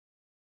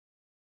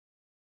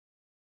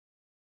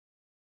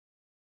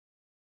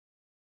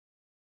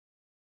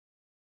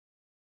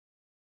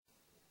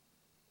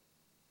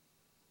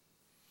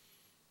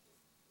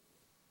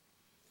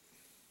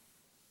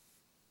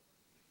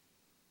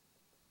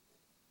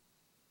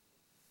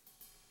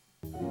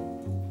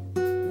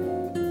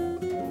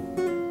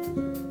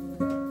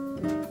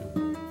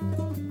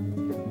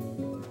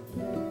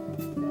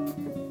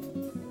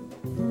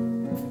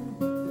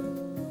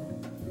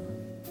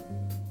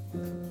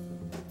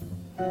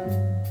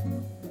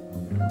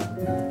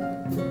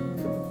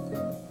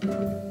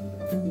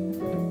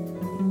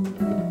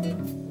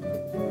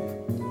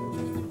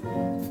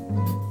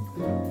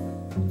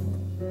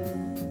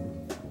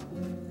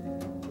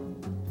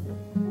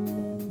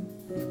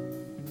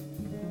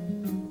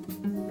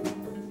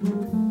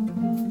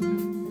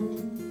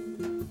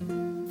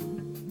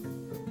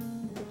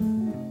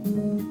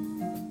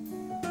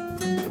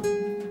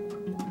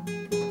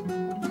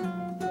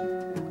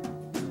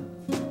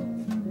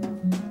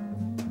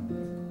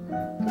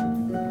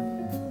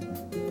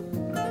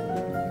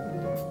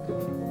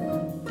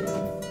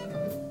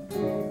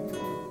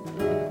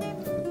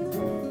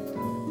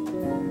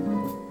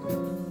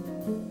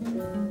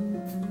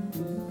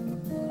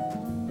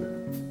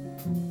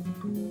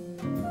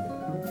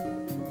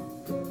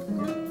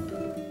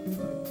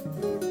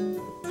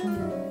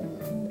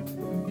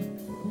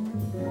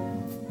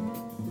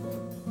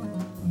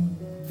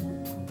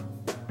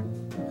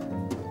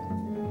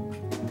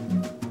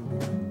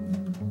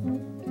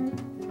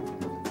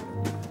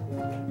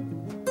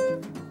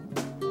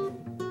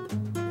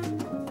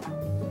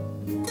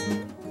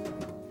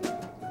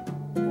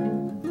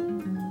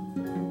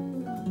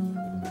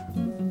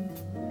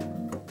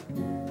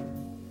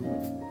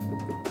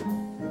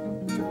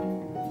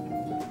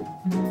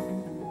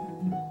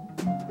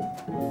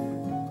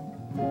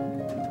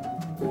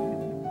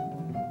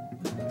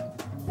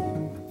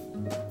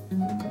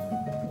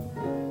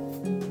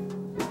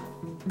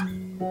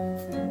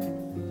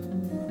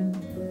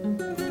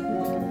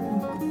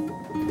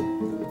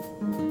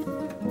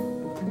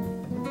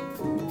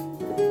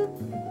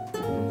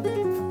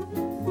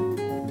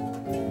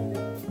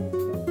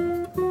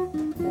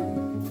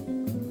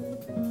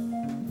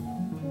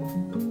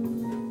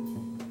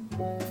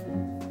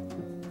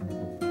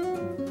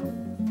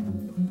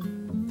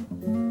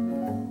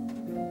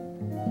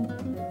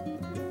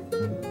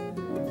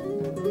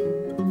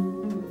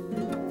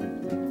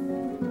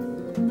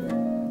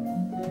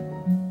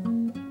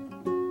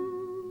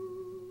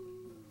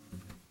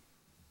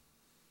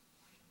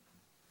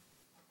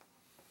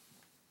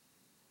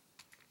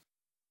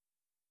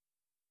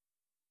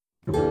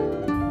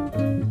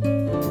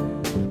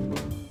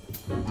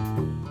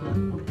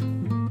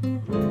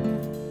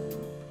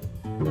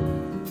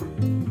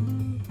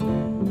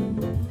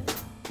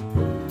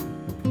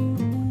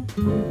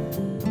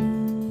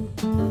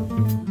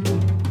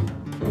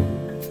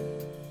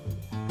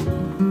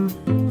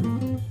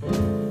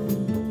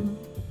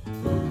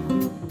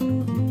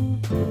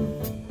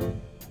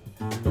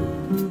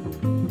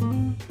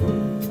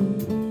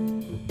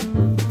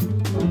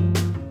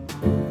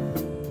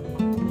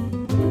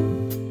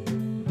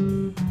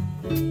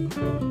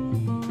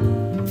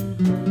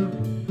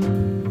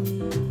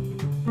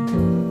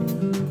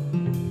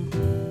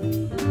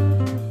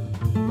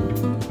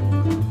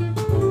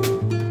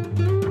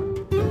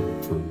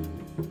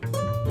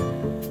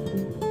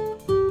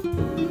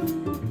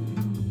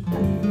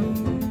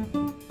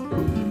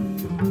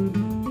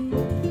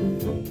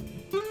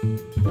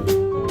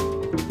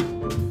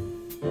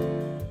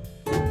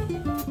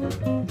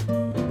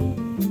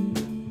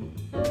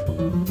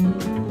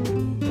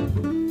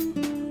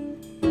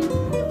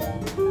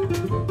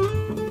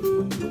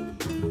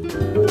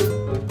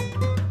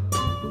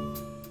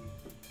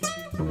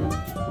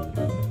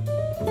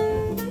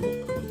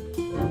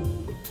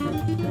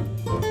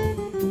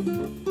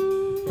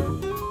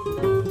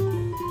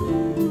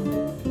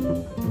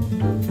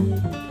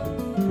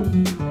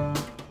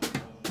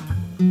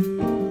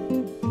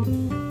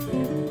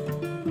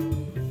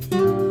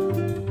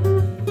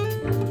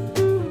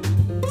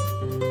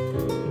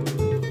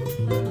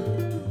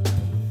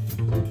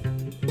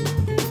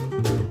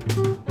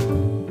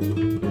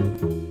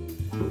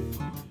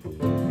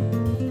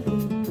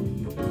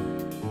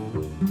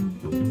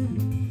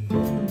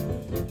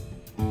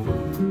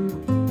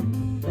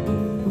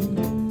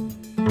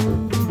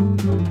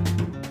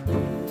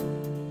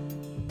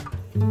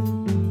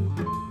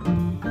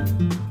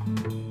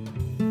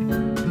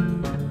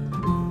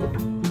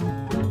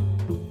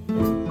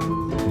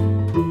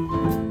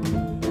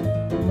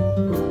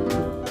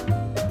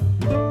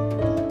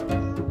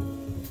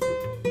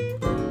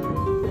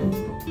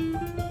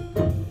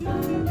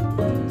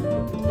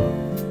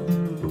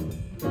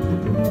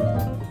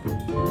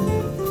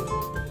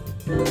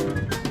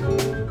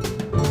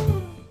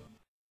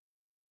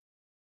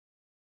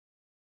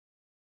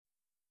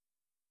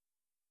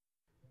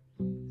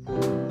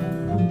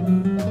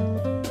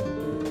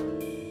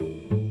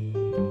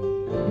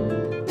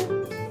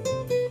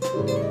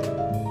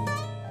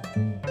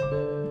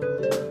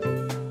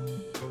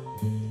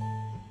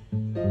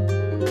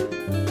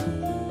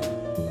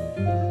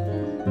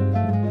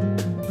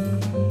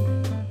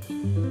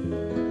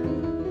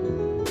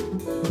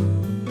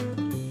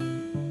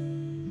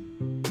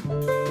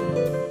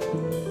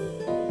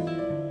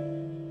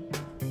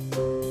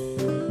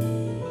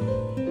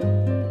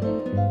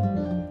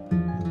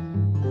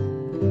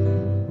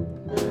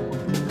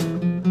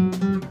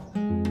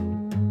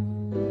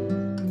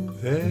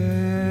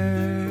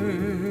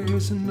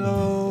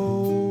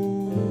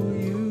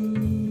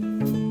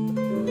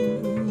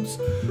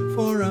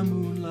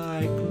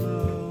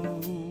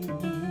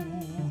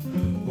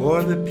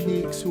or the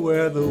peaks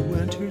where the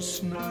winters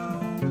snow?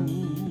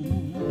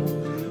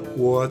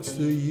 What's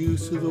the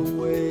use of the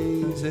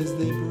waves as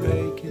they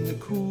break in the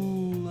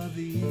cool of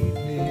the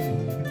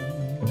evening?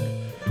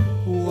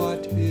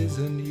 What is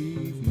an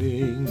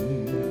evening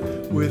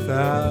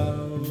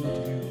without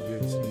you?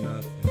 It's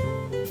nothing.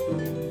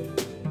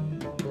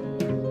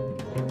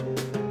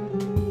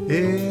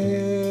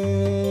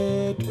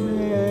 It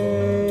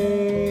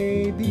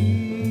may be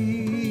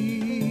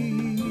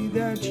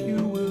that you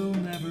will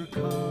never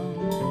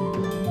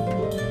come,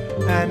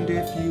 and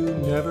if you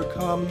never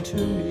come to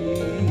me,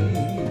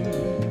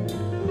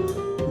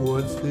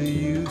 what's the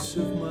use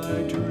of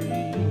my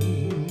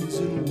dreams,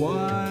 and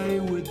why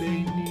would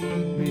they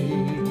need me?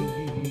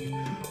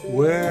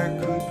 Where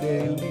could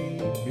they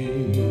lead me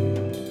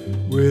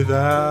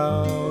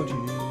without you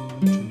to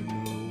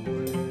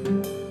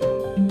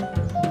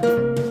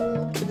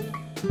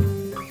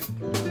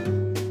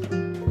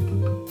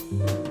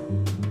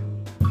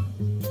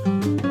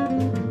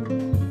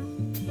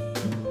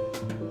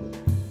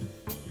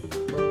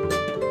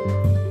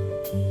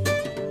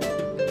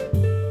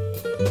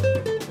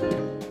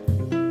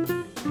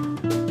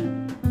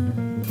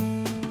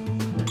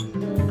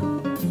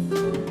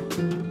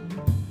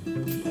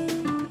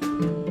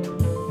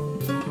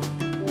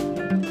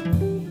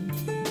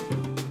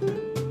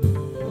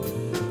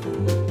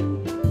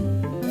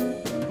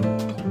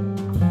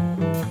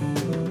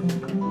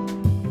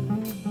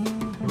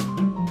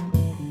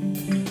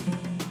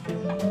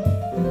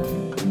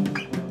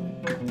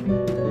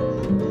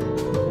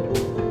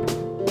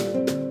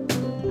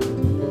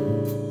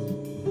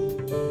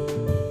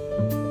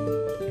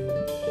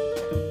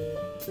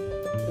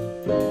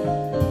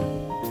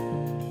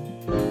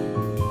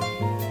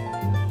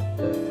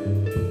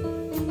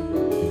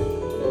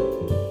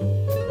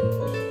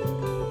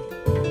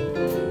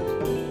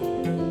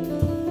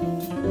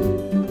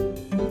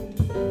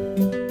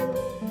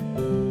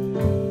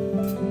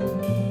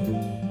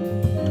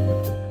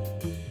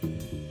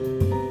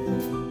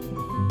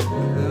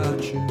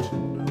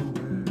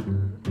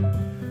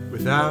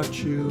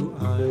without you,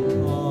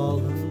 I'm all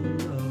alone.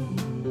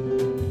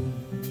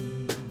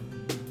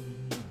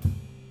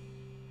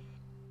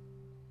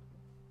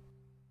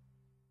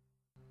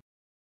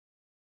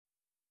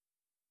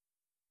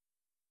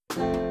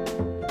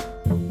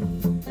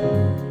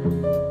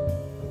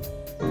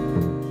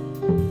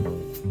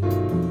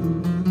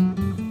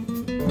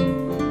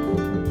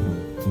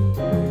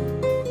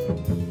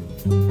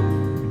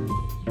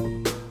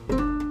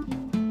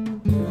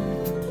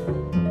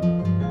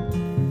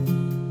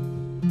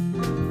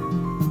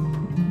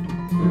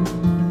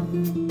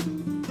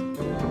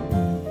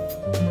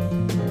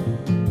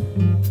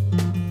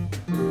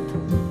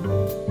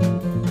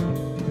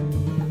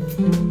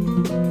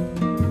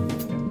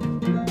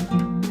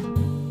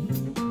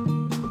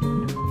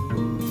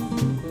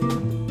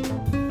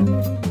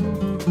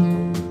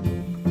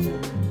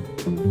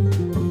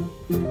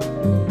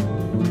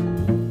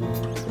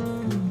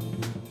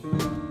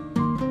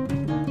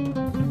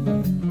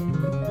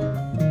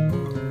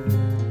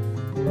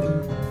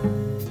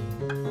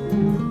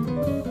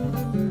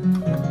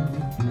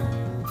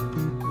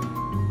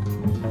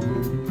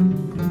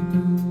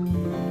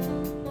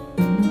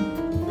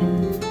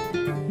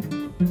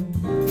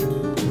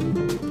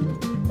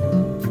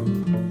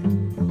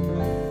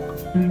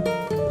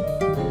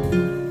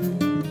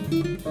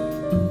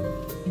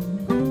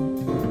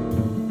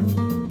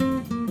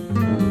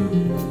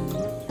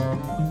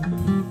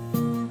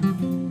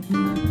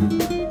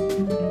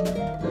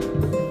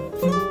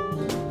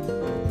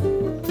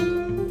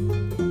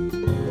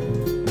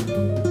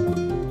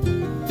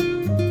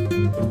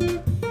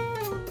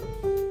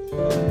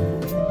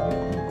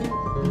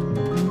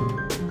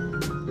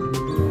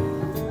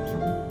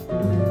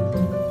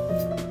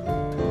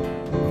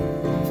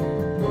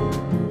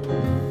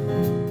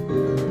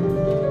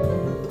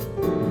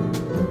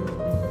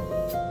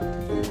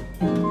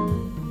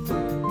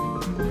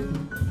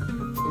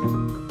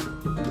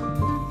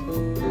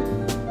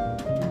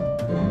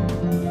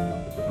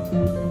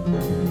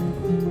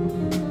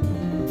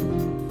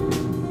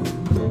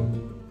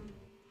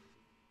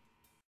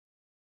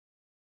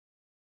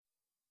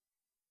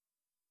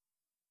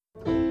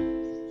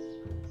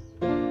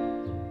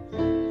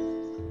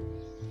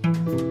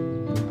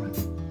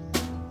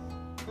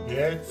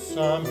 It's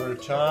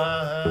summertime,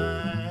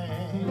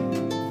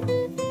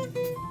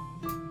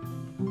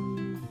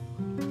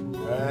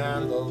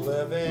 and the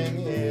living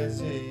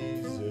is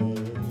easy.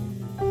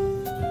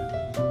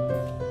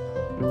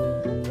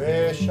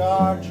 Fish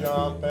are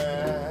jumping,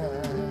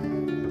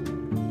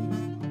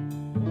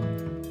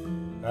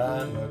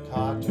 and the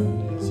cotton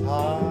is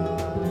high.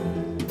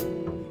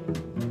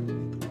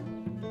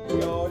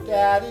 Your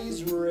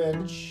daddy's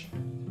rich.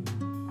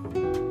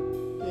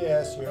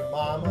 Yes, your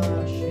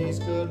mama, she's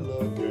good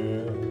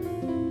looking.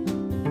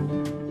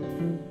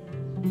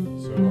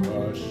 So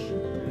hush,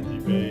 pretty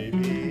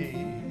baby,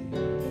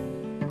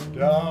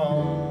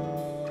 don't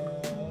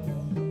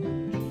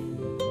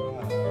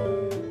cry.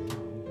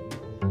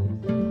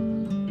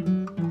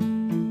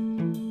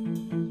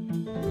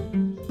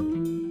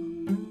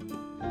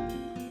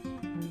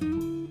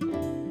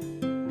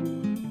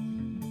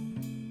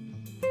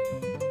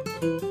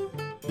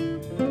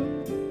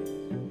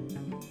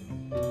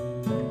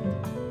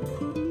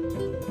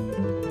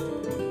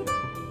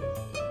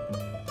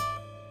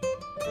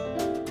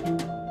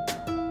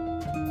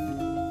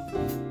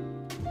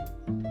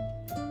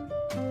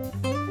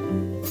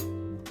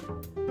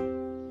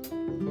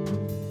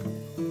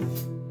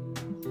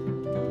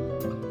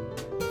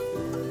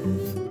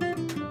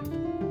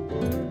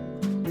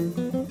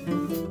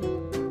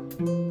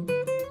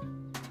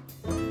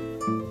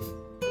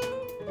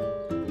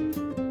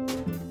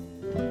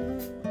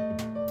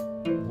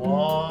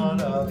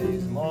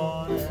 is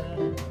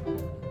morning,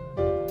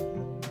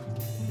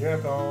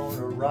 you're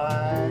gonna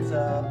rise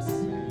up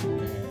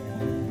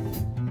singing.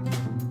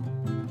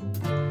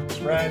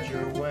 Spread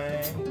your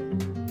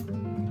wings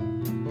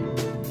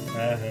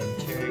and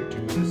take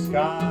to the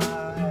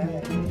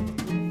sky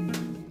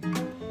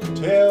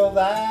till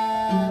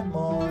that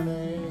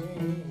morning.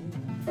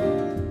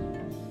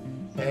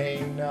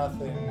 Ain't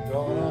nothing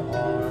gonna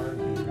harm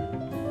you,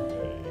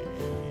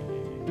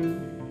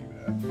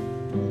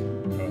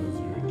 babe, 'cause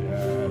your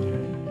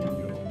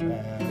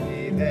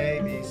daddy, they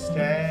be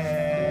standing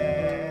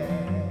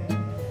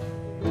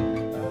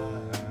by.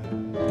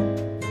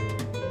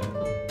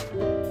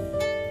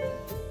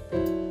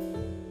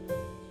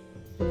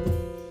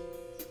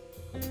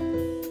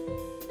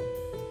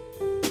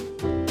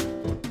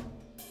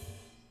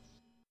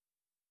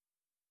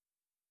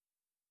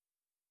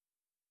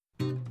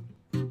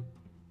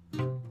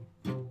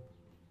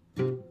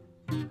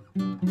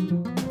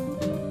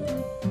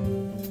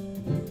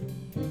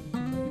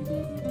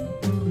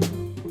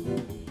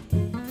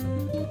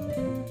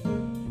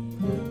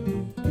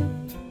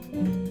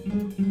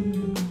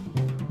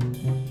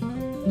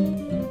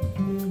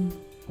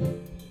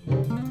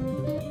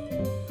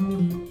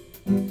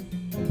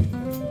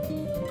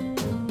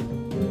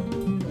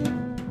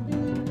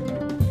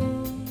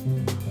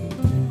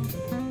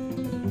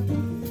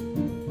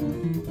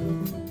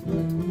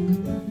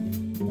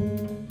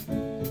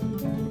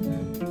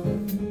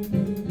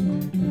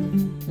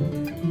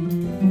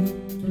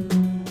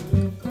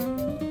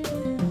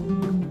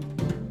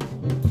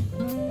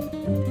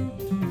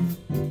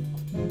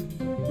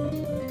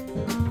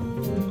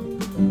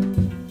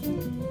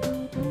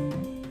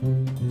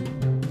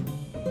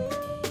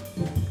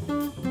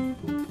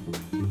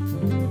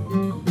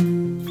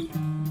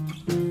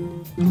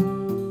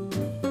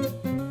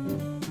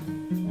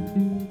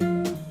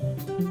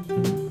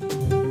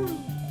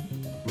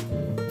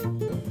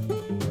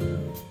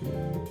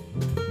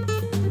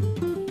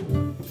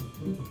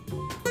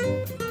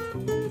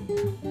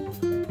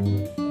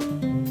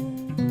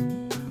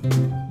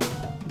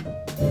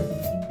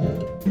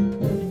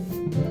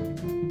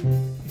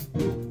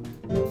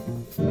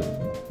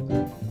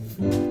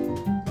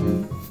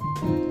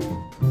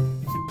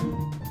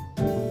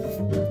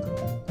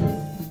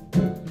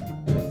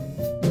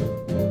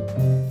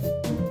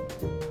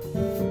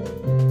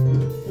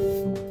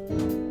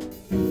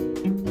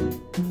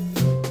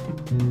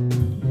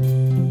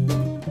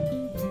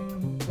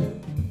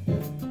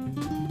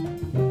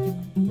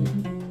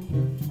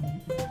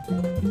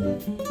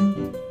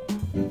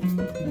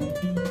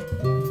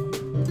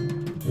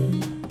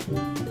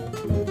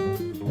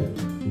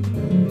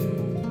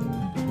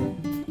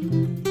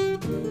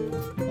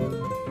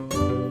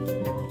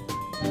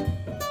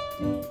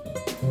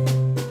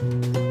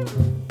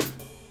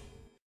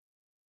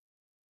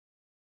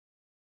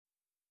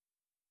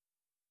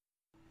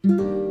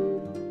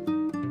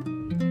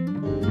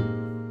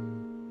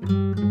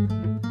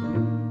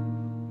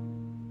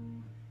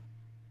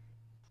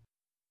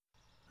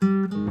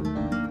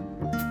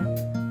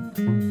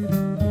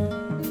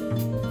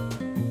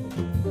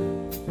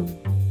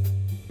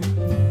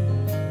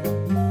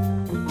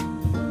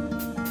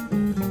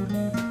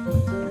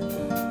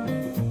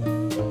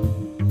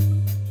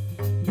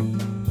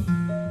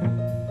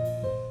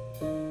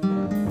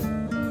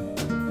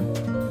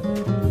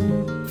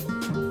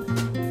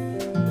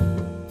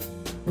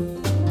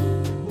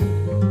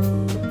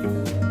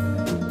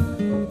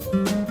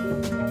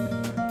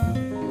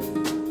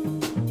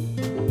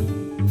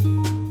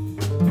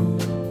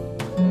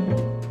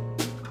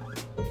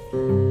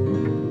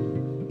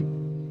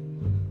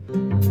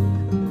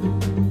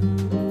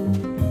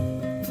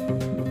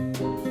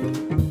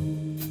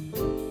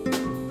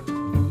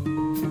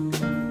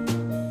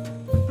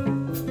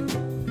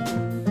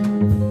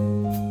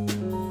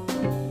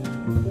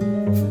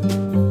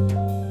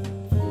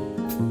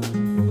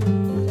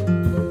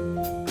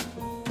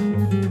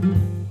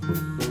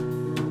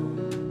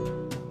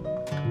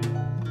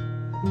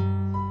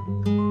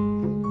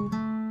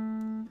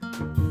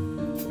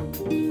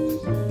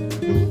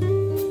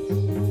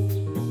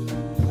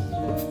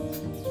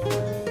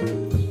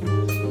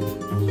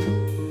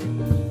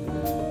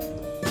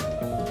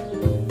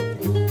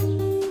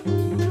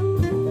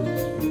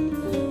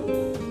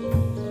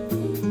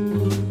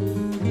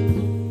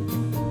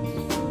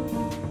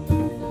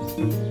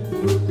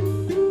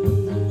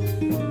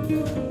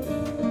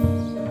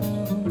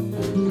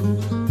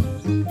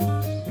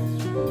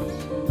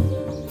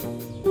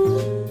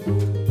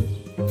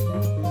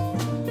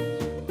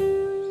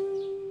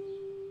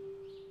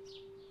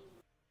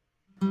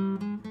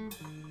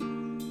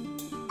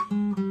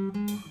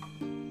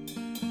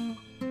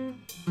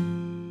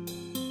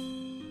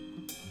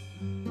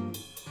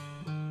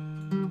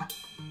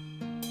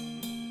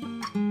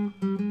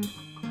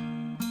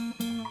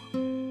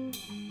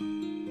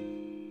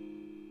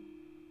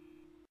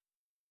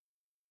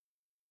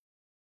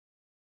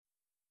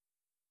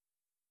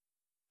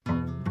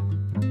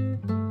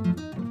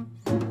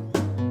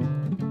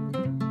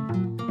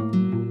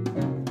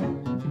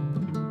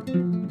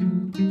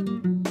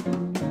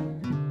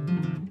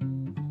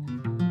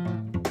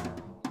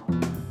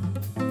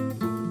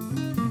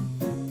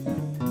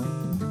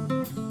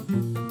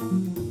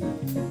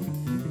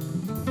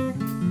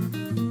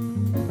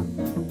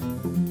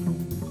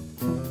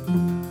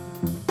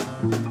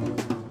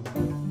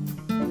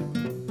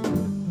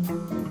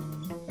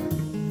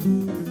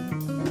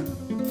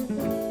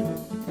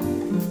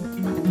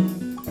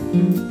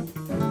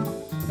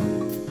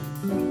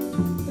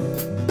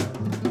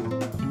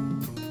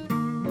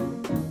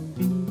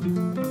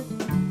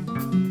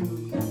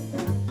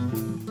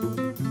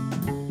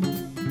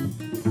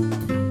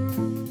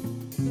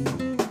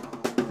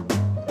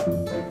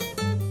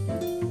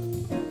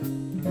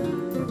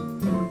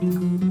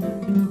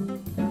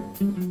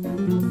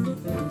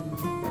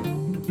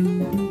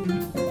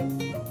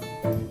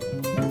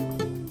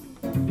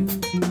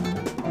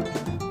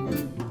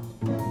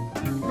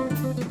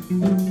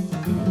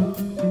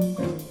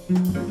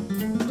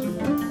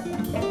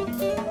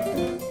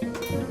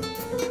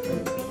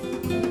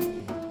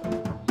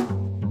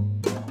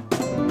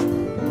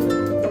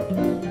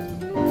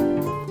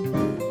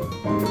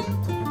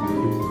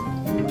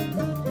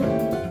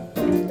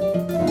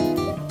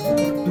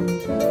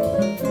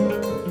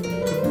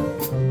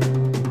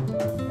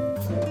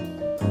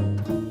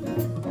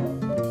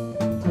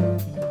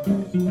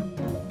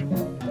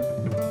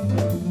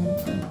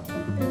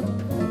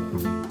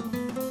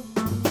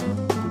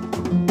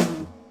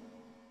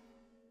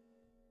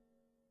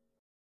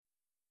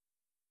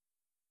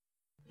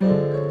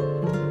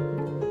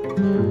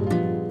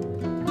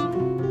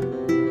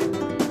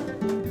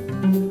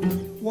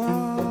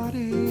 What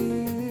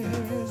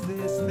is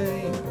this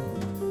thing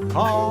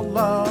called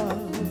love?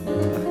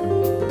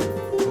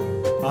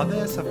 Oh,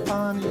 there's a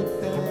funny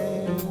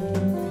thing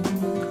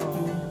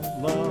called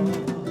love.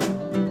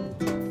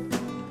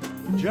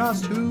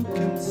 Just who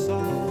can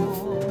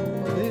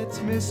solve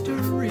its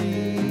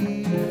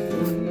mystery?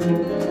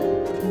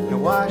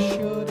 And why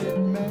should it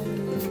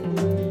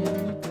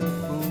make a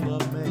fool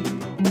of me?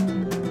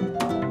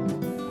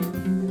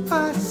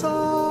 I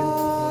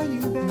saw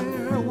you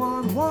there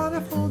one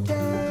wonderful day.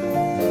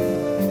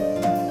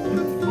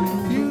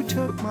 You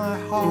took my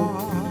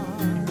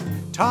heart,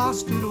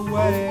 tossed it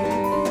away.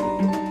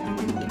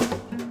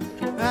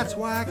 That's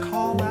why I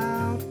call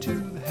out to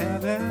the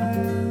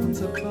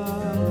heavens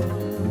above.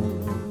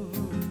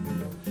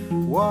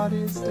 What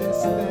is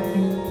this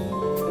thing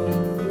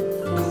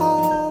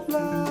called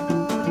love?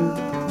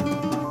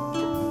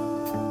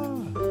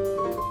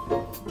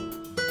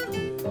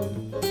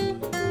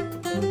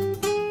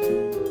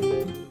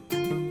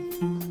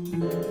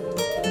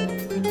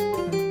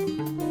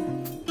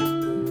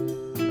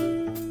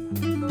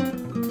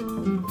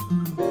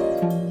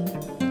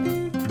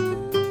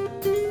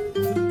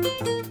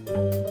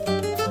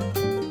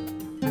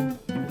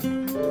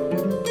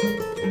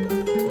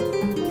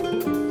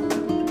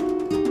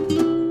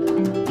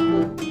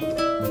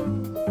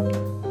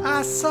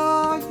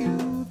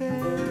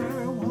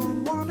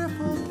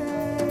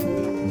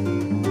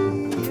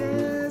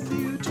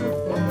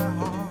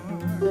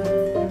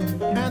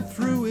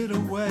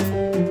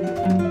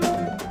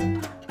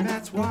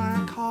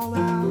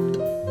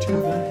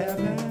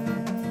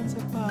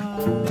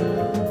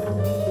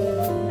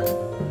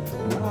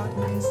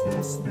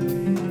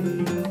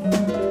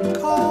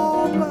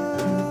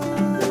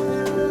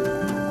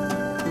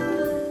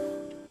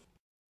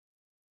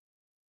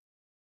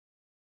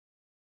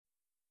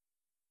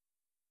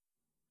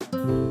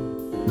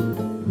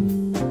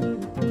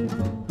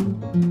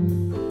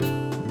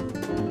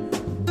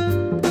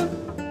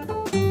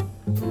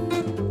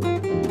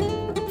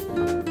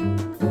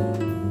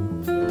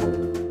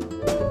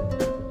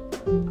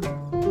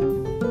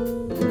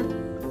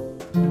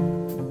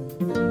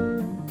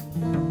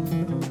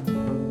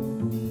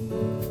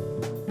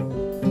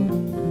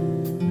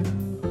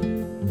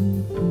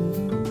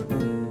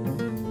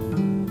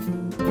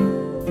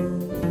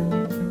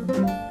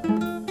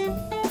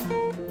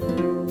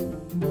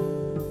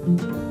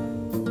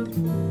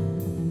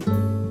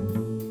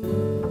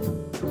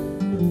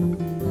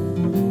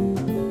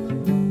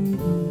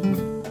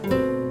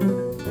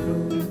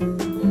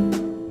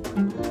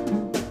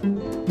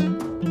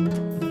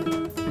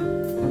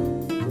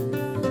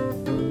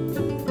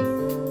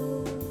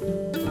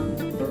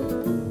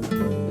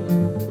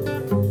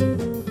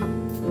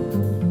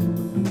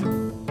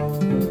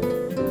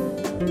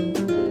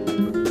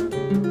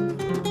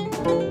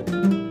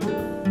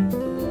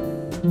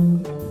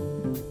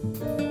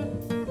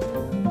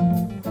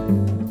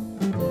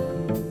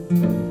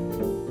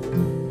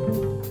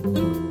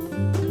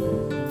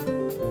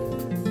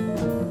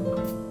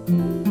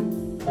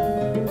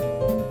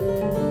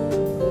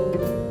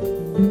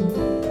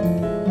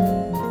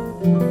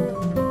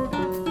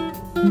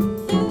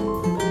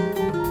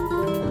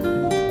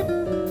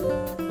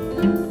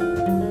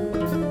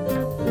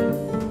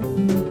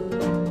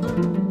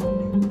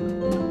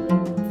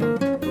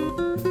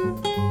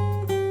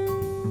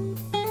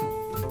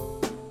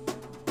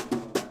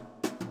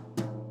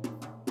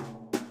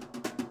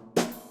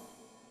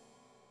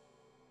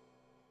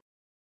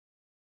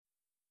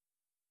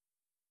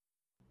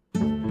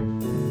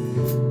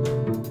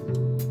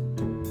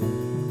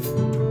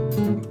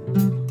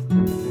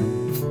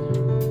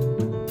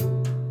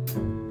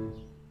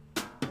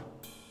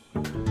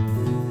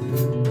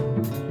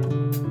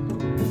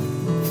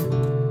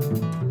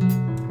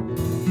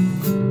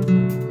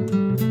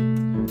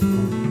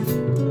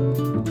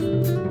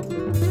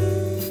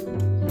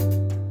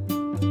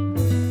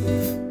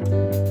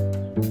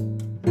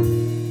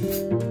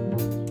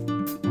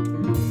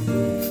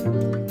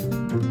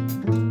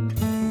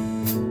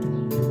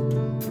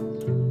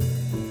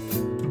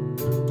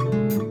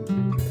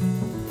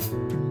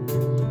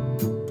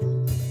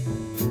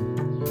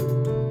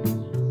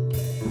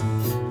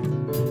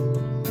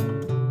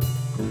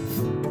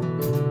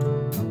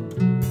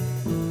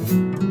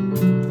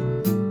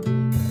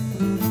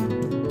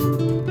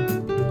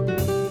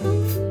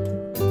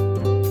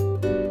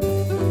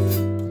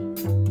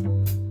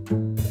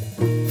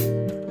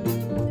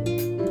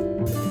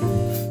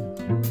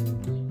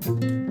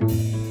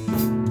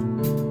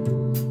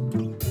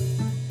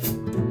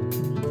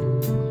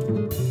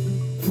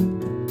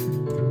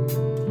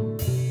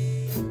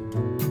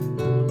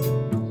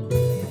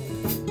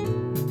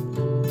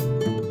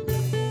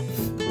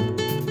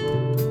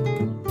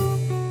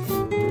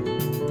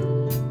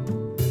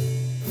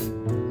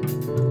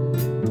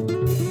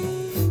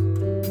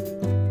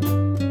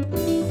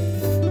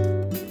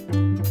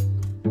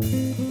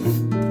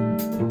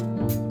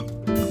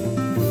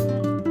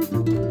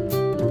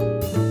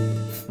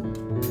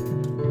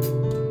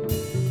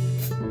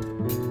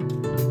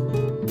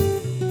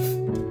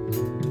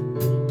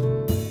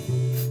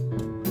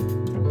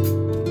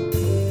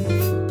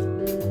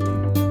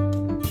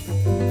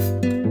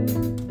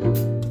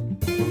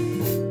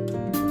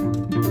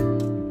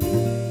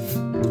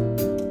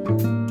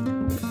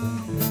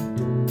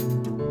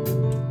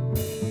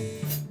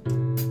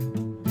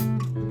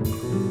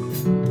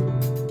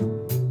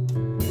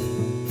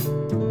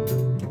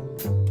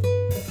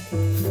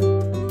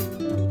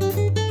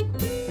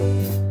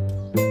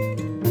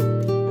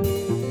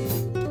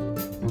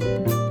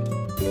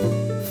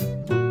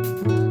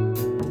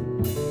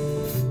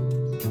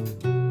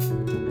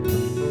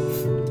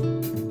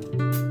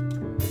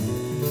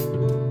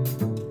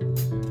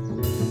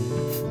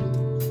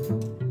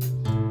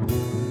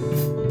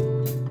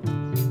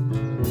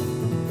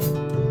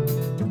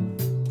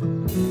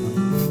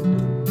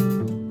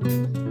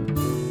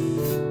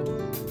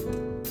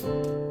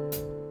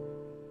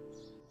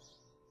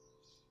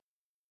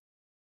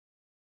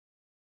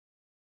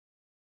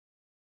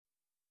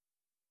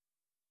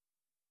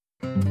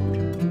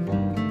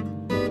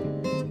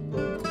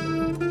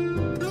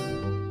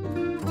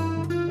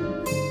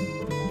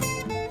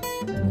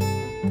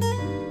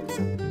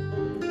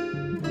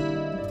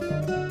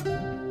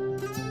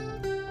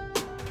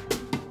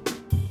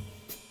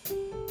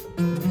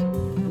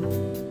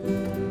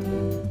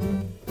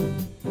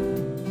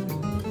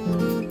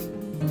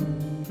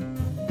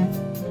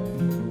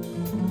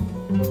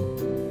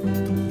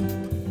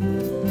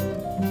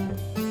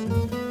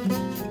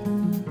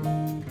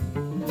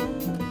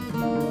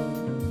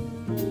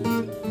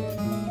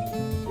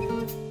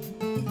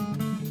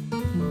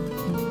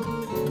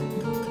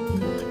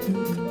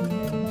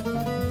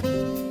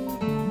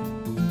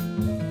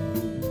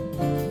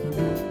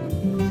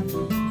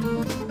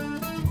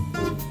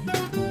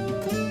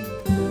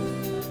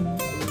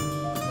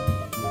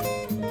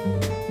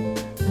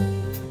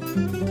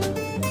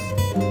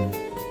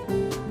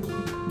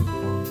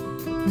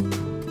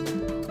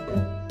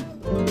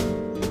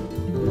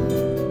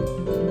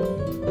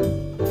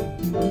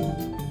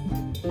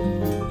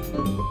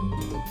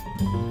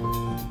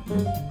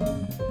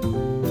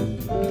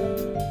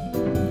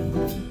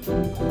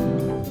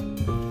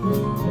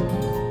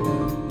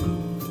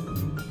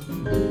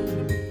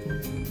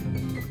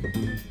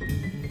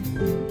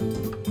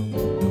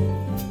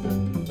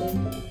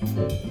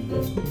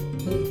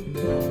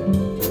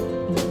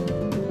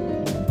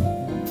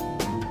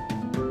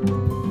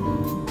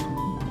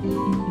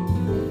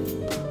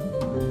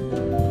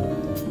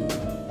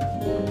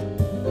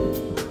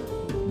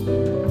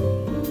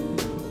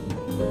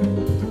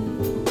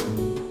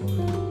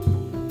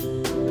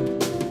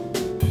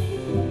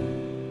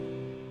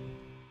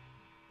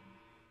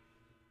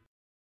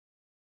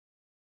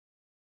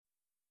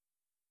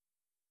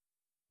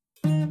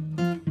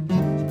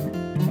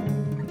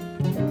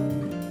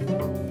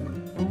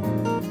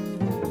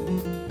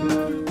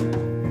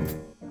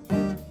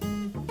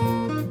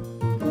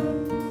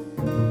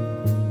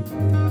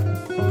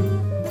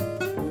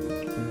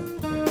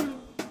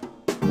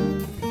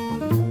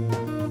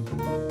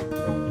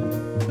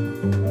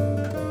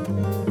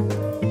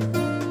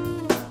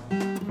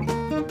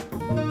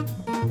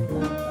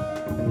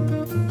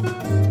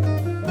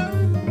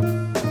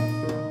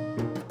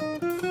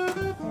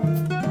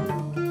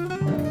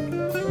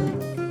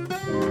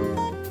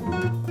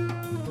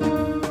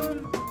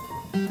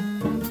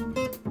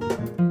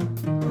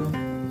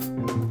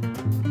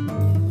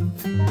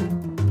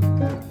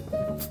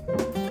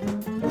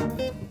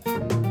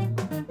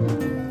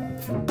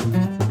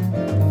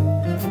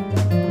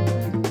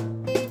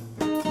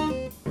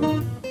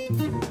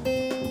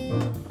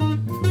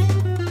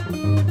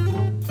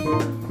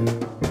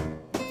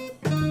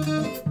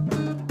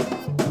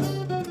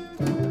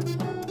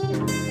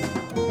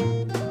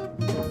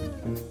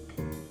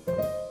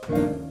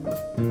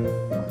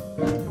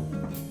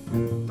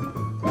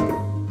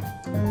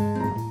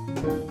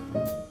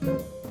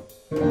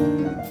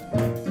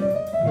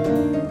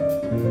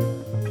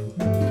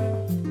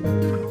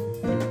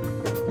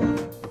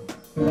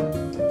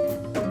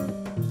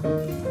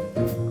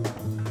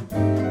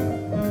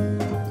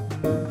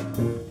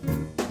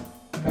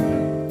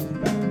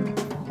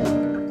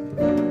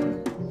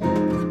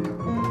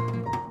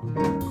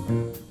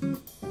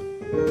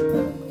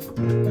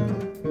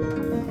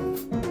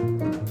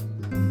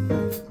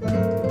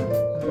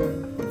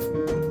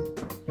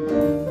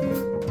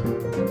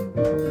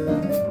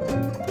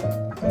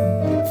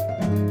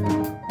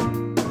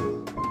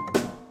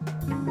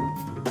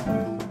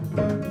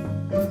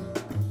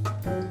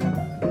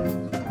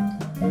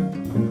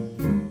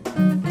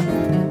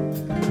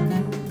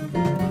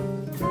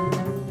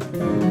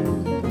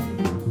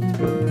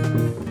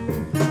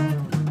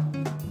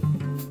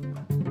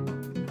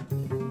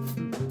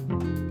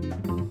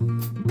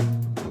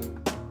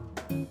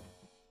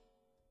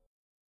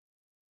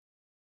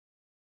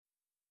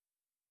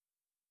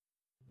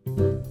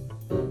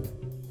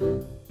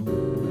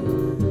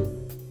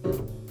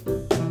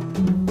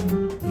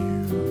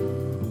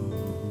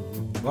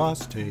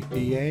 must take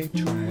the A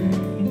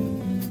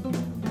train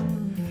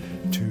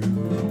to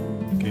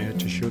get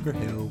to Sugar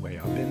Hill way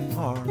up in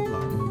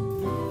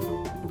Harlem.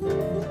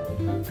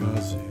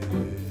 'Cause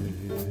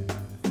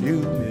if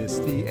you miss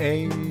the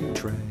A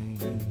train,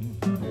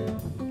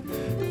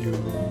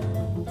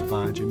 you'll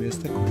find you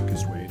missed the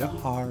quickest way to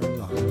Harlem.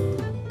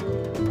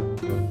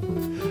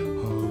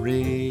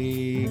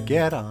 Hurry,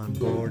 get on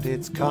board,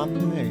 it's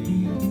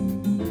coming.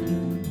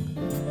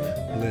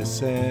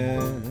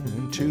 Listen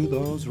to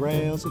those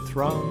rails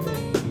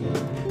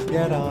a-thrumming.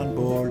 Get on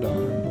board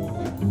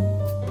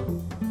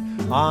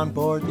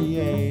the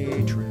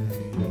A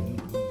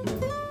train,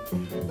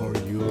 or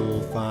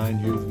you'll find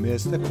you've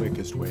missed the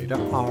quickest way to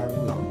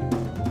Harlem.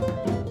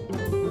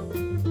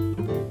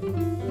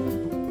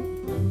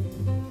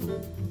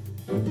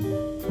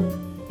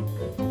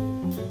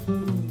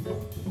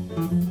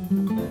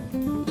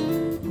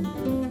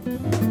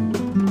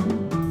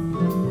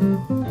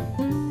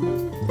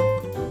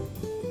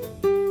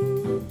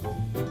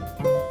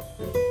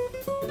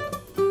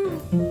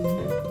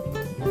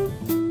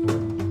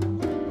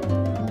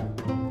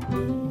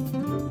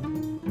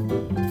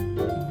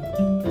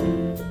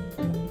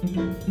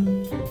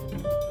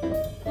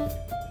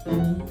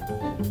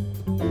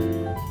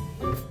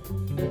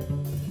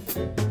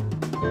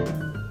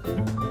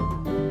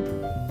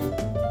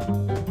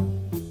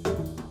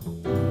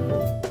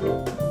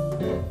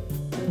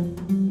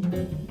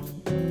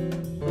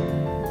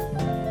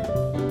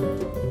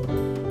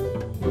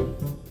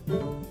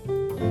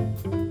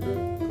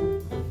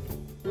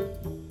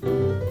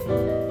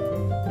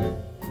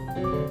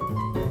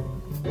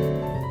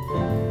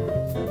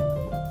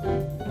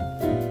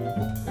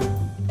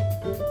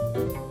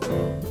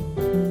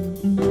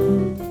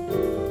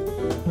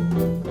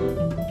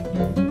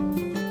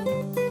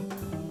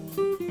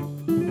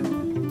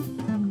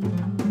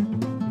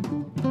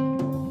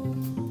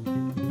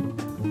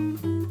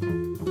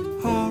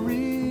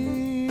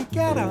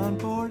 Get on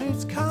board,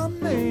 it's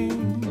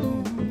coming.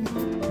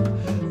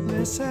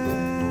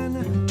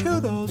 Listen to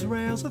those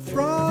rails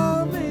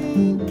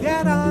a-thrumming.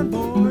 Get on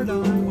board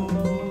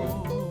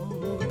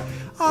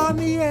on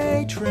the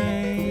A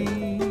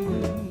train,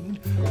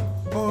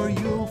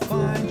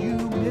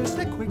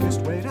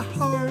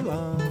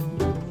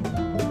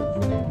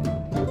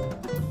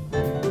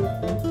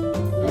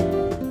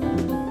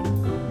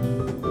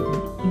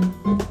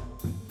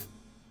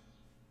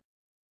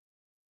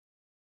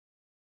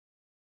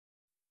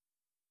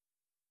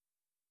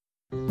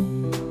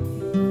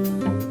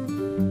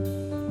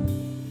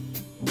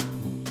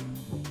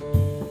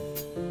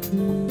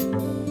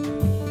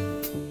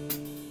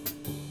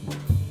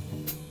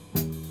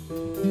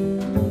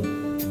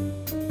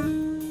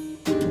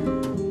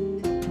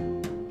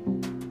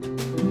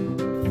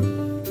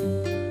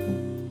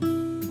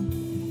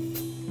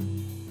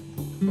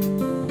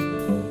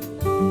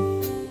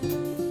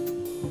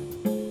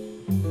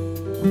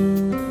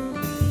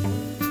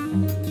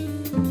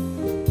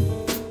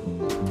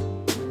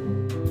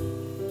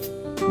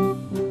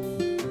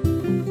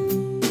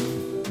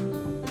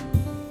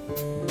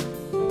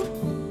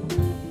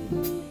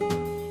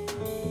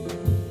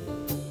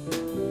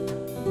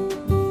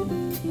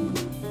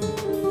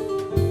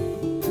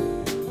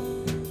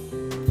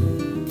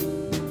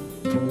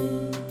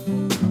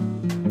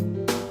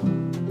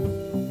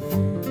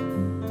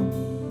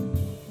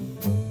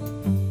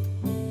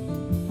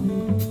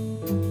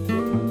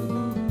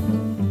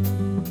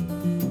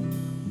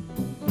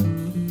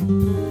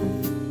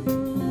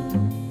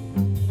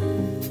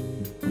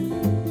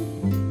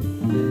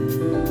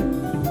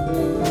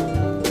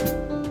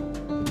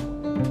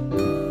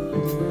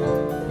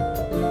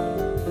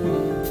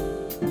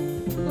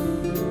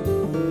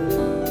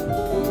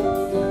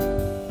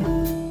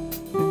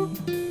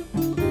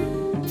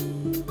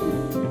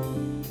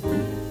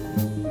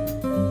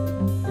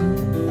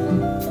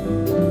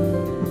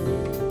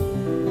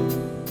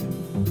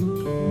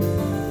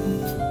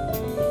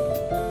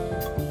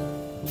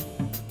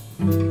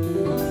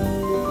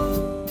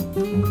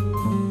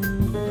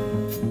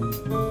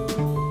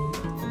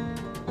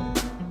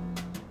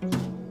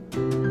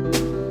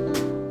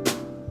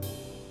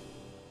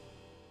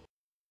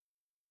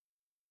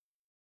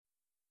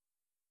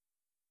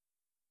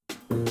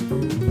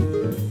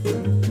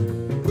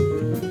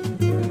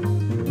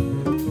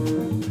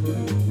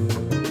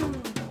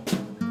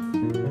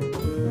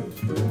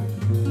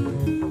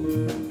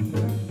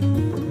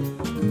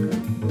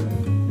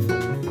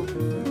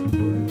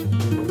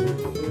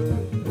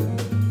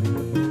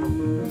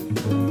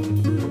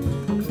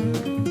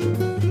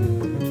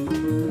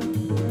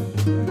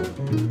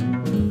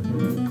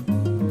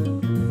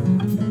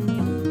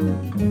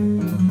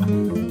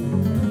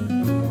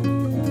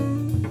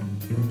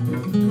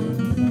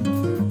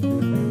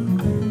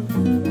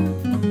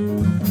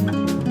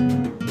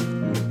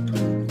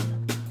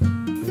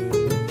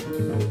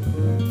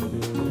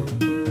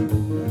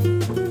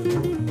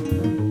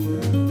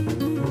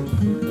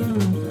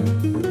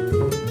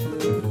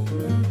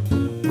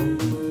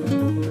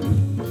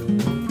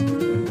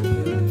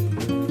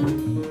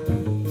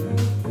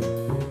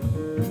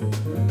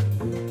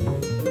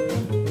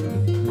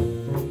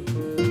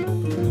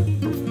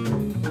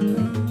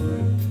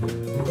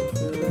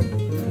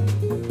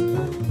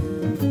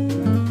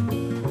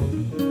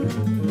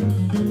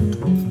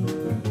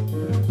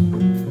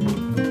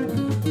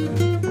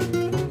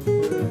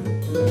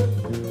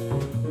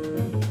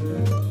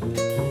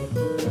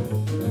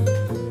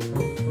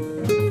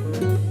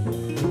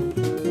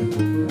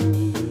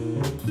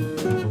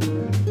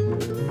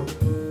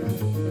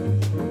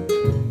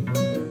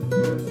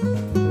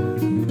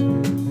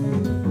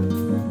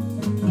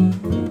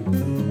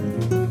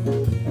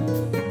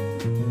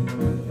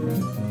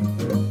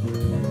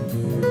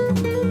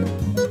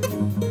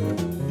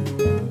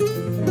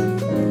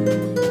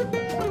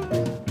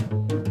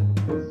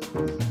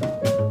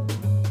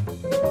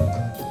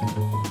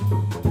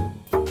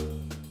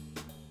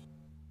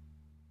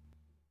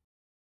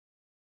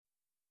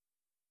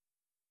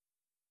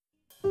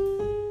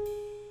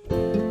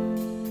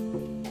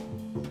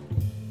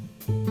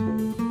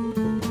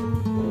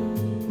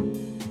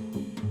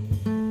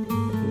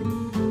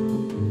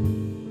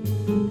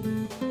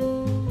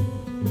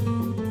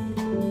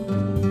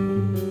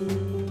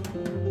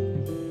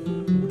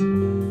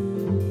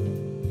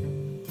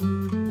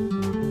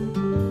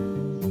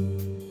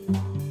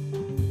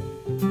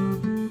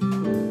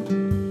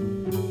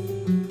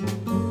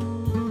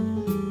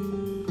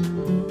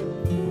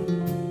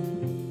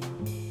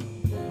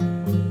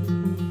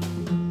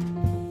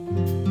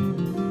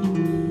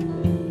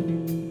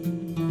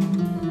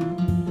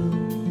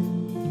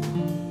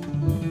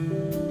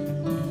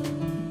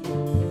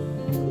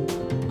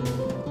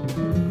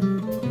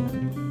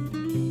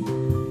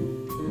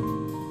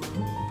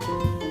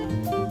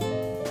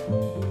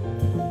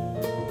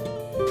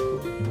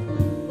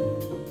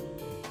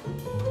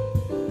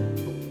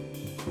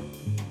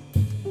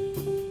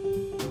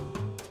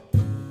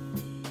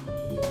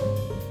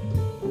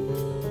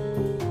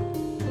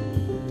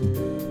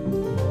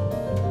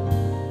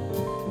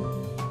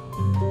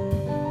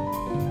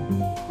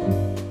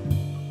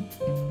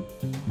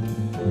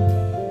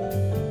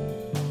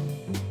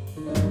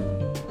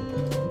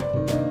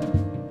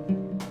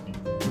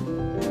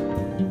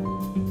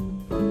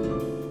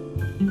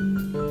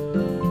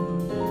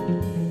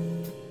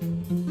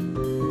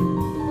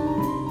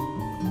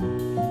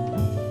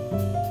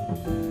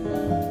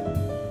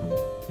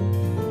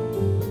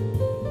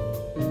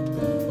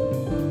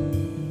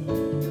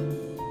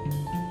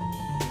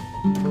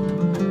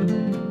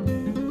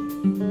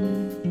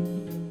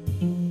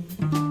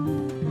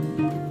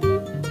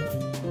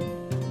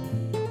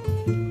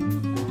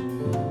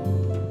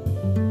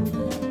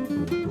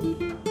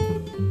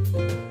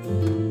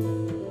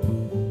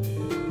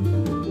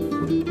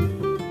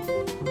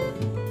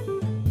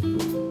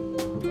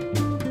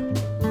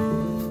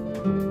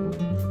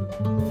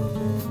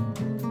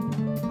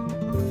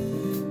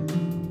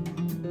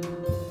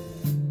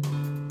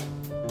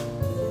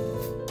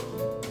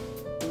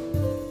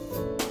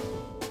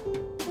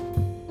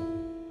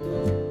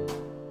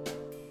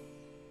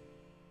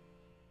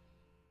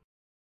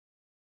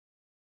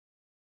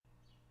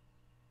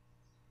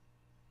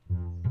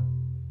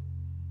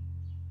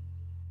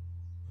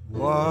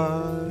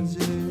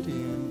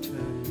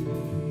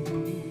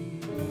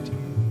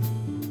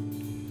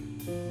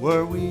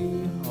 were we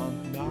on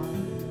the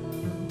Nile?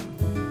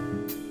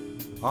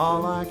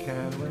 All I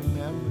can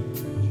remember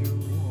is your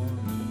warm,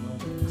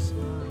 loving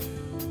smile.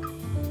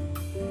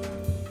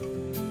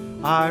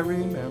 I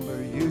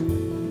remember you.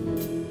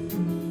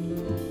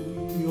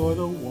 You're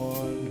the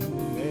one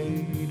who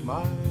made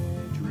my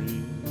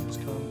dreams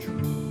come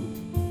true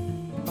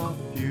a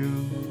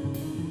few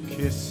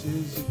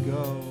kisses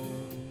ago.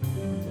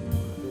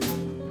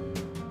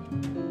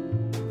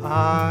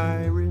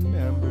 I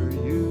remember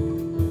you.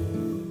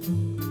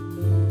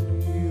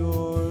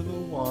 You're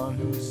the one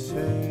who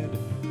said,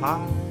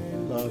 I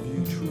love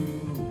you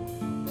true.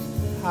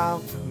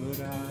 How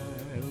could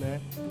I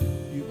let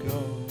you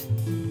go?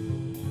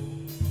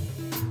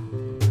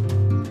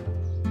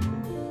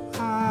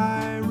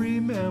 I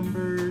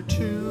remember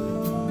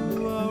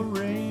too a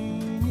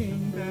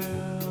ringing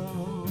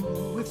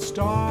bell with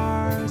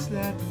stars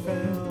that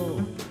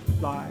fell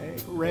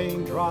like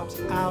raindrops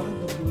out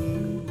of the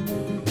blue.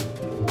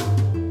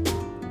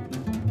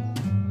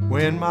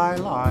 When my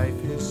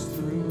life is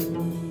through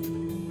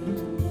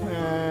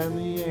and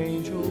the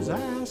angels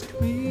ask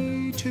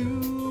me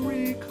to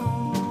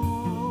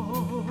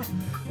recall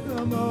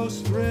the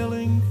most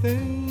thrilling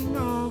thing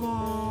of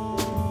all,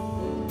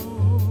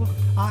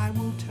 I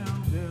will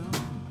tell them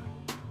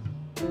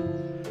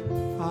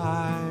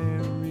I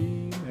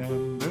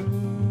remember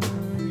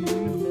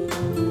you.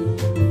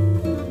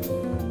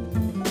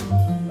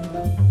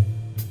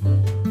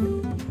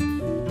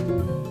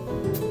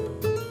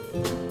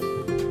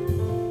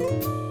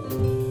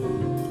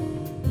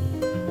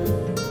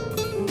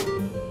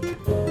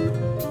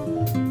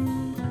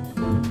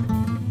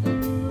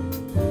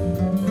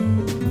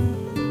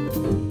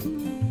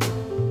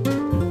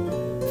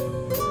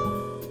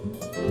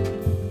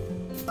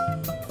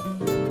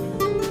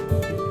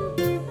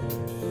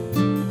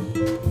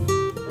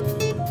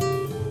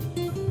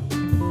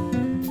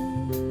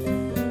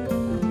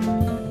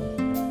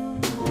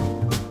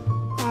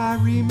 I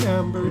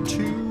remember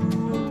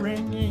too a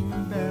ringing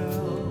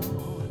bell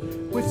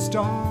with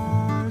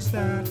stars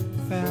that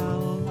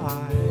fell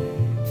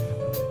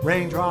like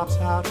raindrops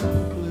out of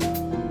the blue.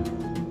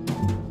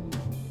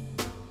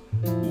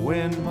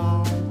 When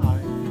my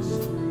life is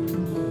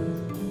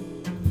through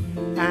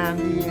and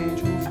the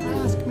angels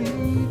ask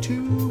me to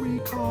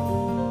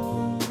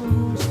recall the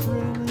most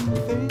thrilling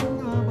thing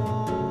of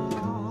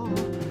all,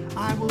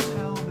 I will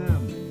tell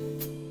them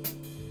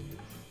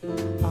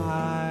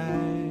I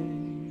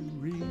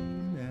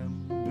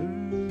remember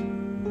you.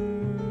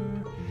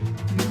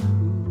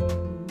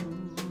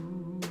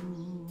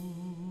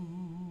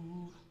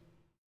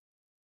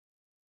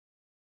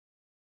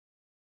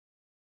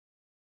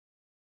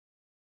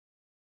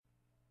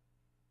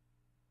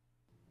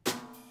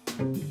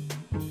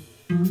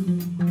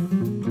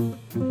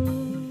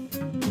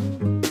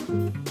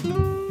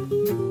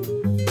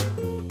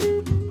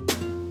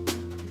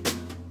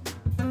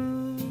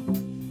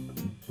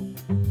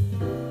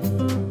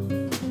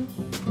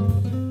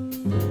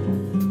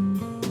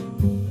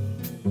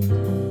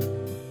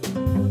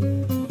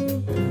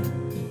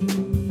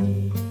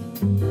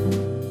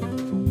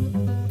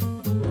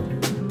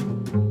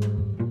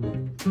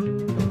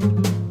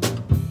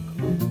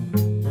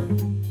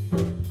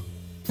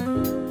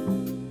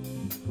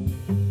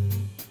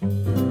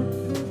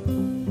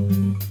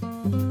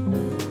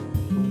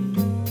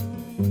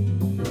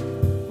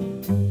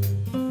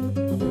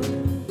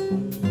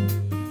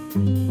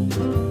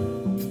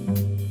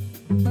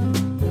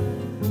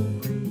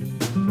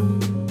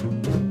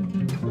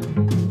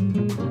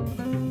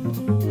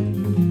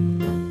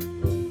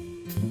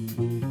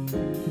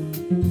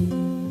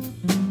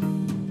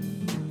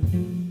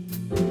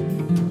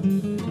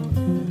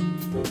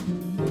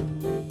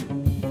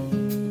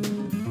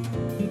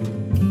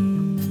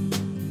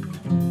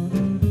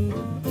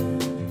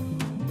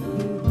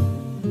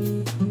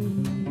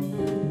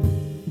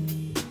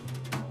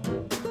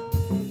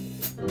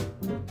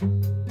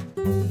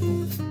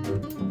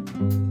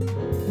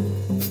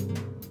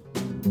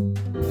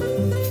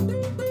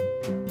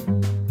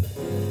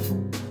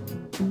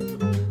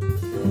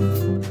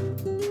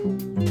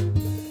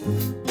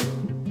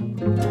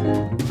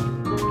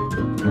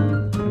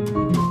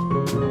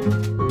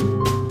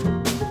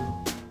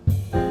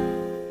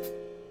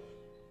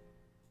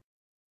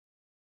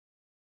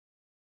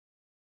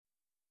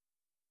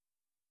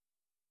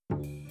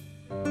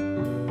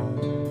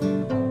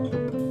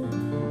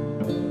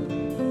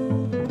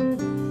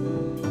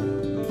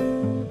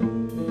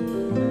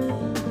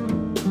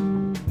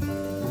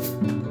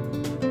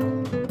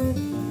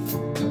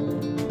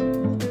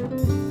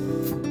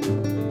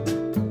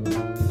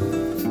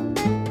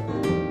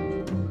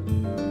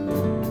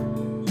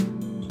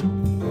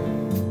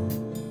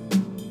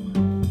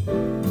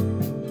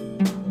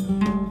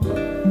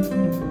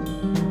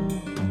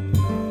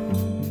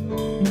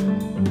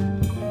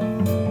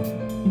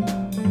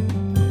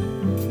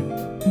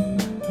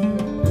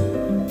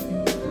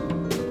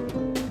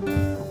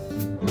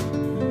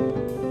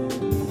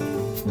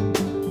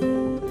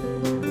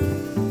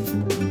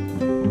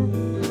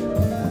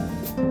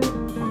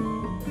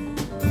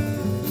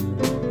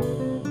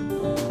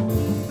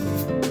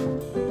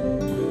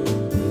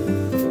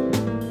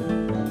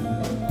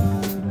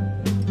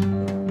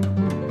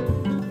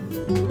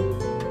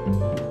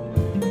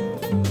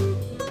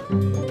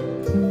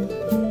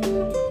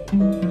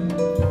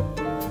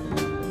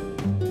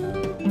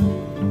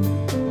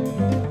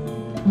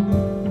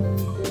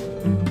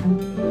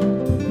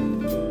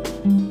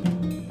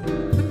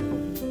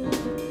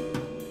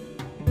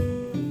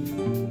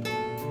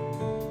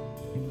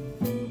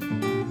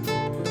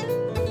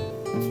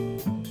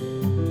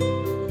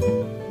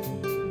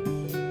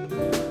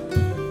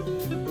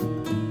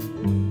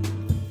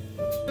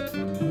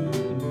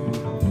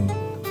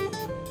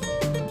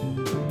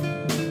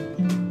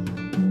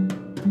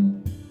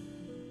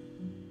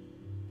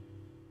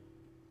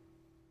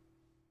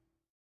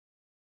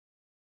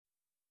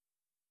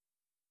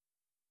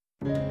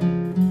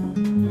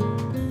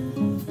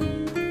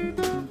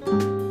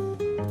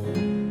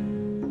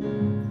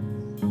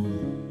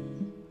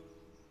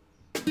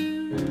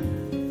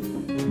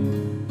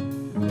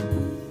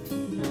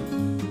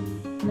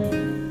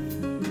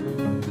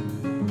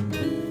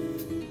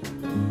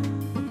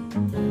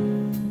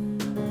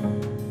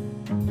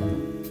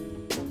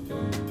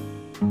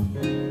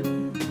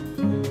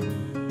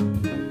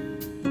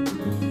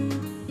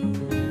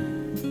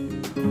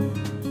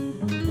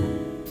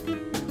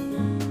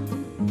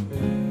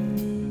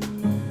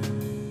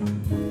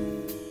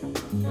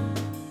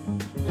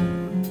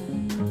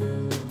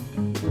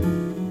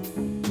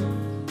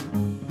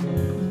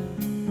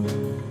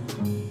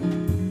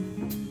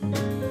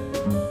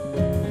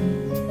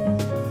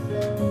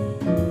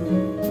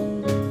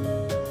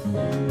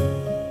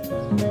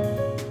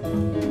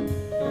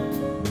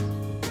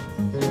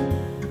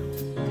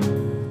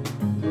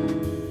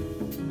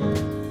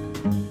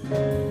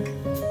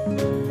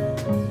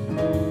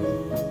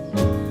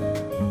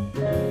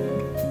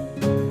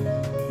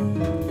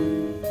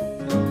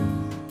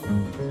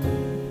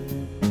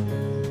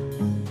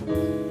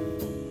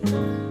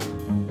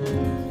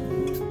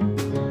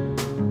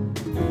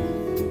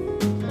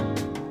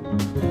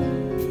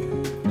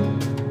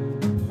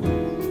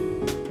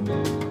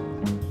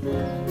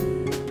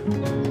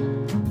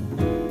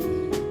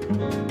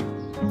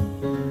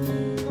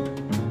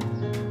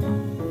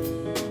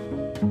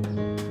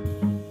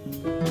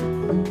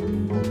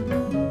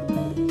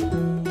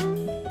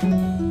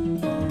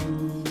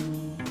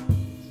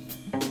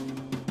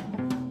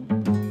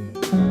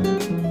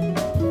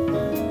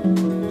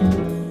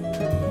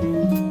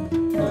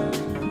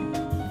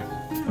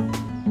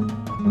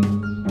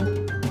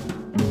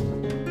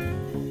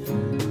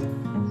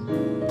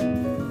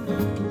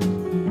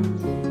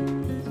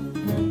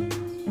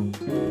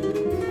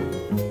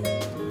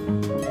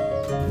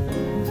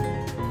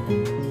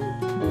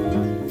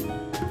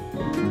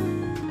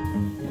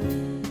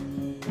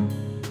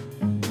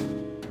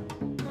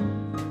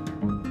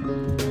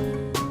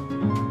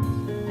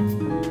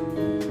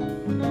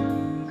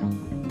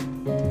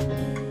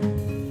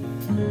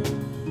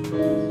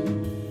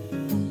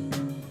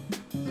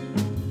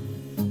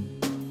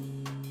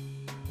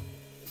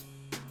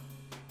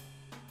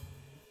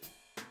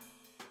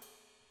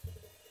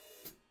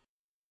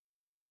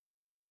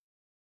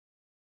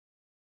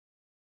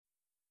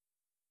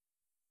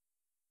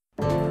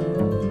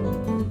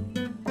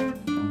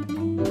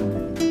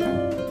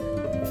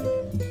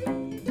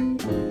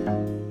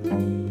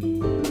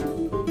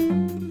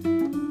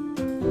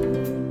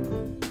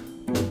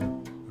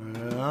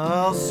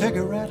 Well,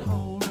 cigarette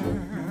holder,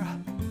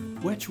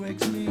 which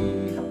wakes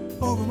me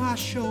over my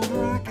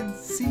shoulder. I can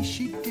see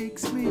she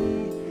takes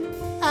me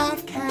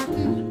out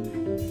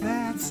catting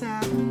that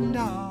satin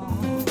doll.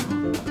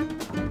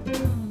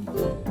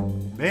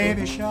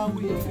 Baby, shall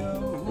we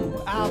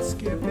go out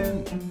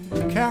skipping?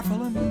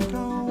 Careful,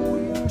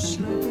 amigo, you're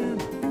slipping.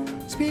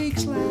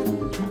 Speaks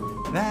Latin,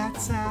 that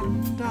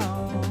satin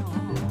doll.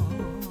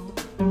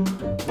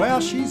 Well,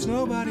 she's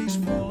nobody's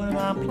fool, and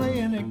I'm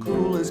playing it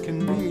cool as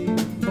can be.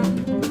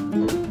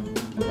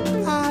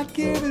 I'd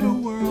give it a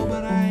whirl,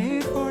 but I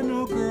ain't for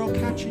no girl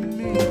catching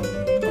me.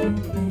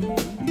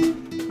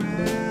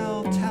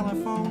 Well,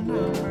 telephone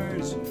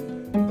numbers,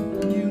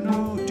 you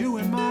know,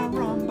 doing my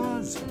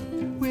rumbas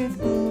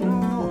with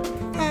Uno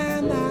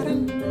and that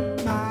in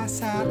my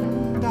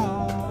satin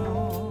doll.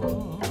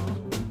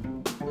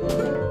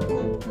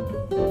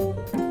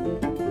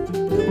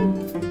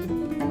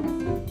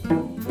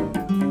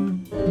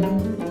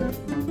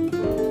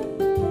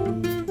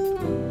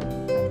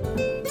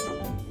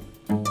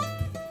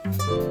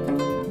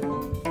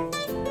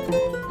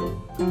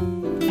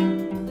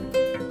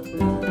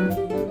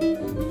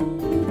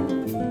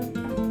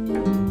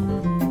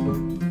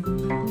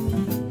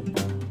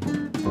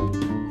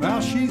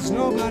 She's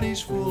nobody's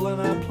fool,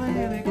 and I'm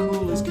playing it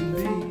cool as can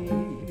be.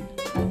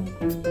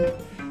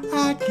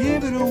 I'd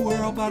give it a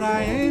whirl, but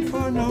I ain't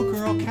for no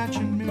girl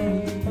catching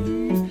me.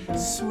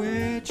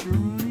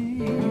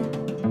 Switcheroony.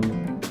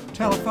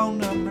 Telephone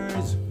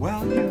numbers,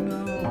 well, you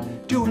know,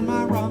 doing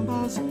my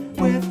rumbas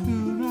with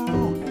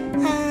Uno,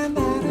 and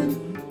that in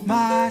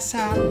my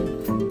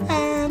satin,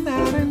 and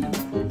that in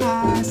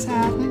my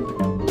satin,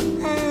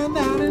 and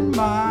that in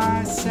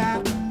my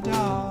satin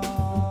doll.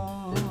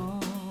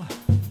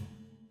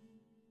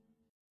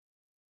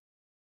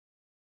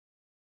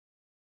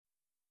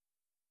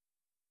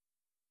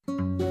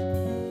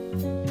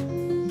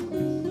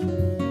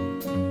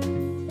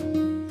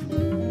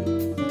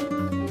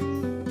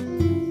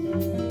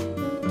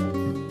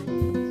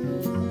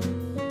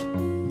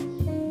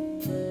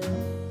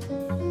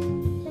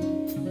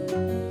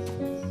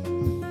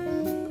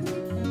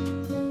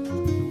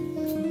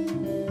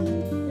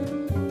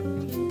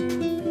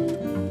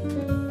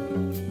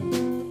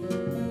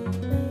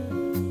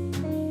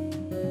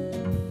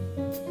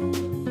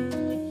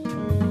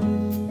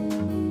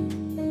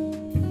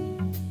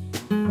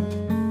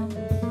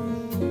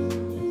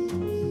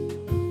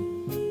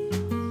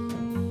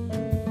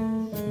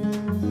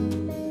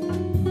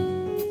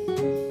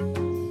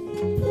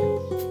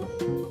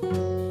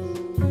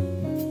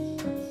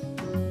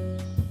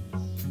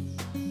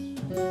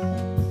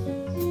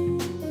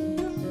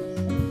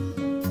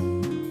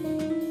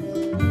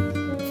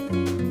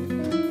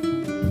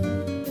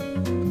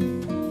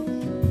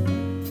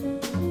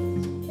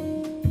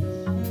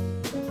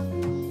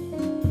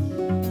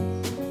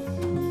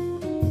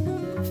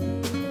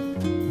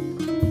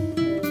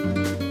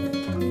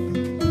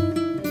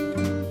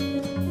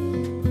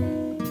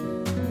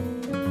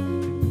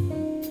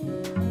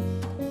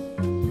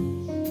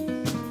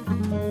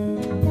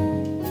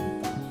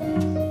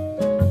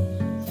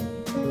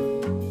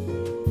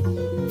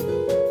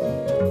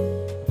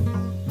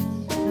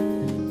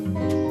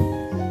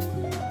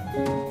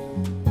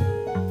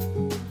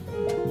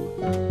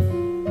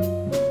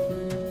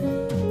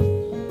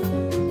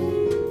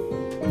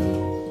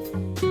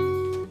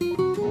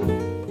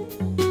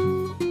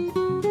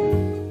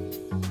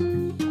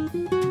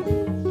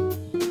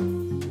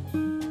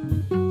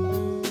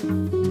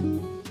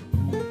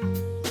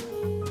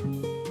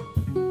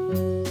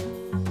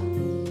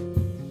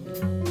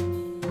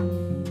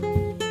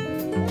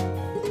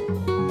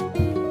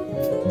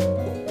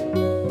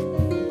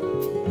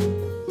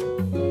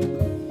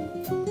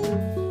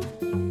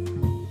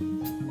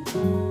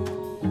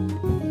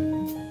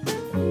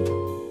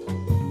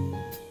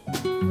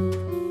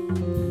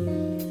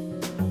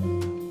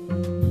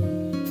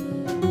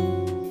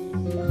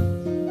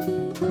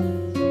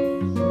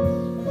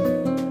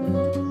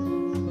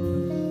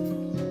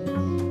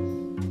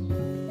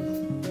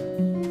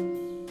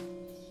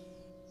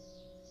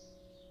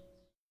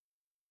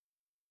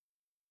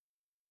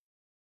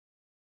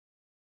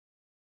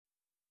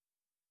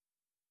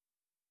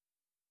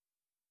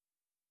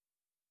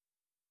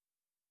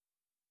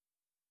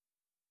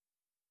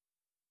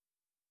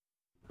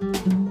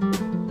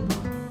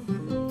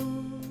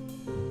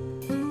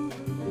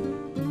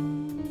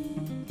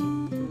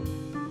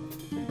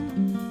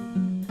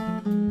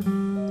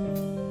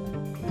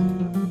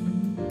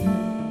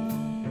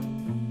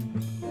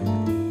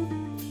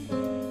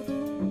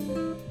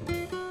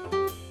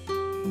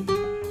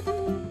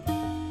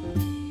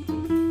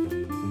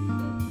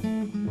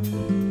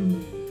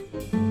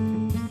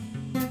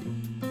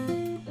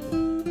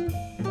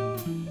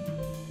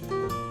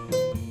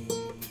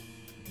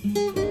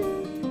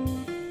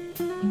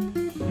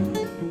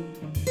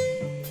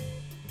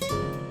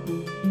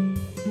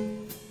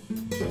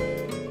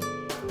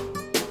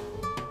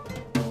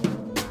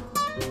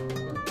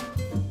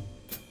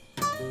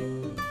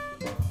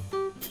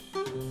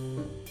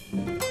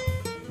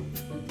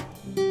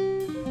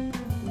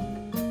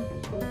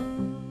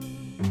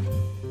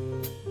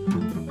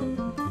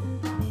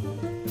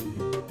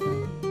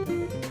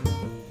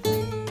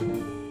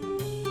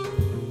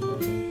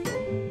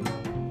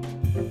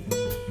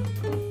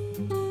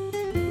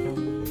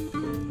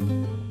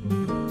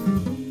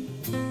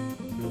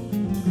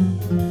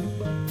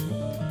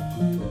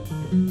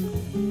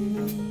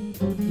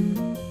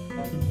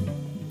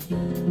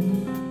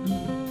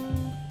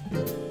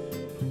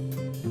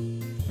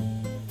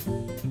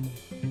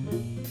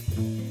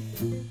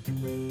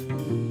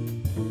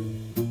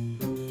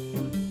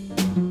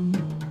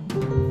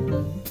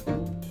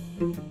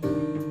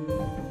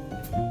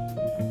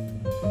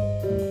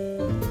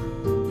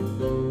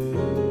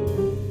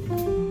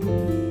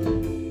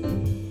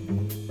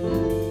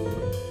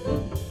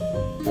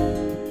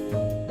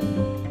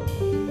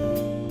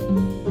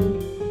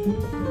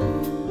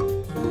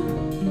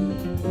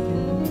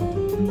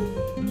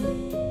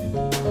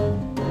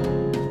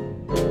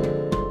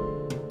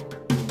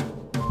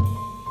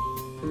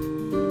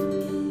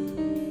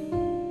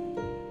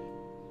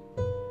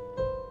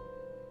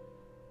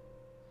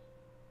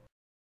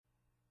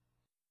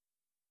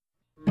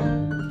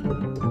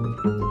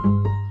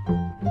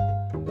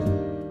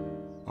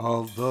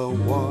 All the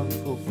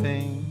wonderful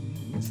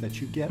things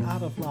that you get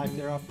out of life,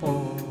 there are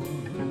four.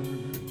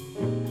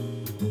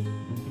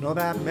 You know,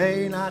 that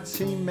may not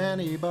seem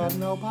many, but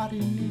nobody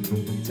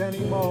needs any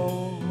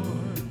more.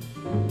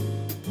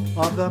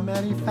 Of the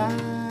many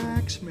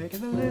facts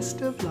making the list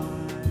of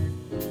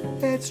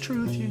life, it's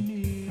truth you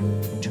need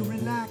to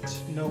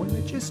relax, knowing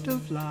the gist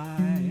of life.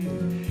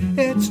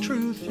 It's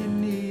truth you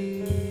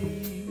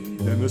need.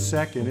 Then the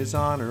second is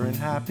honor, and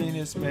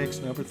happiness makes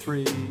number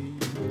three.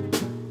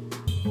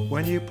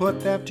 When you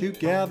put them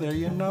together,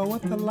 you know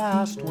what the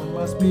last one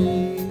must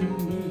be.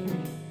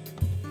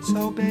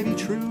 So baby,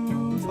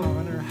 truth,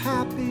 honor,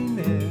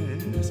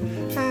 happiness,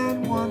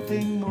 and one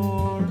thing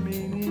more,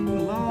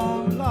 meaning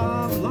love,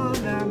 love,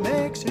 love, that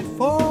makes it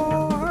four.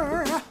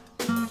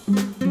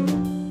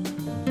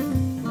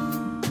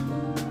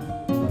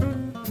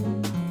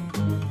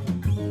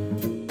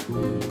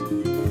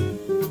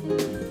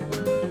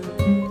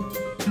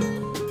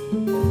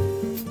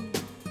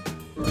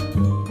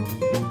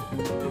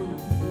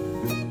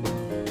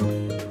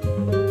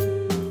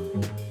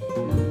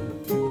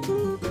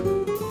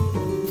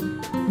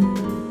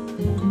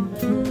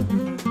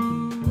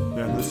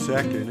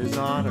 Second is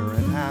honor,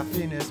 and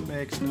happiness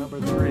makes number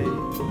three.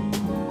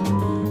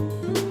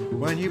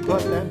 When you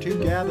put them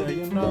together,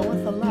 you know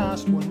what the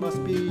last one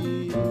must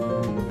be.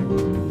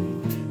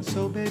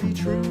 So baby,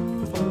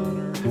 truth,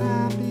 honor,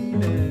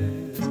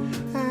 happiness,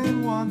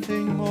 and one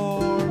thing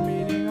more.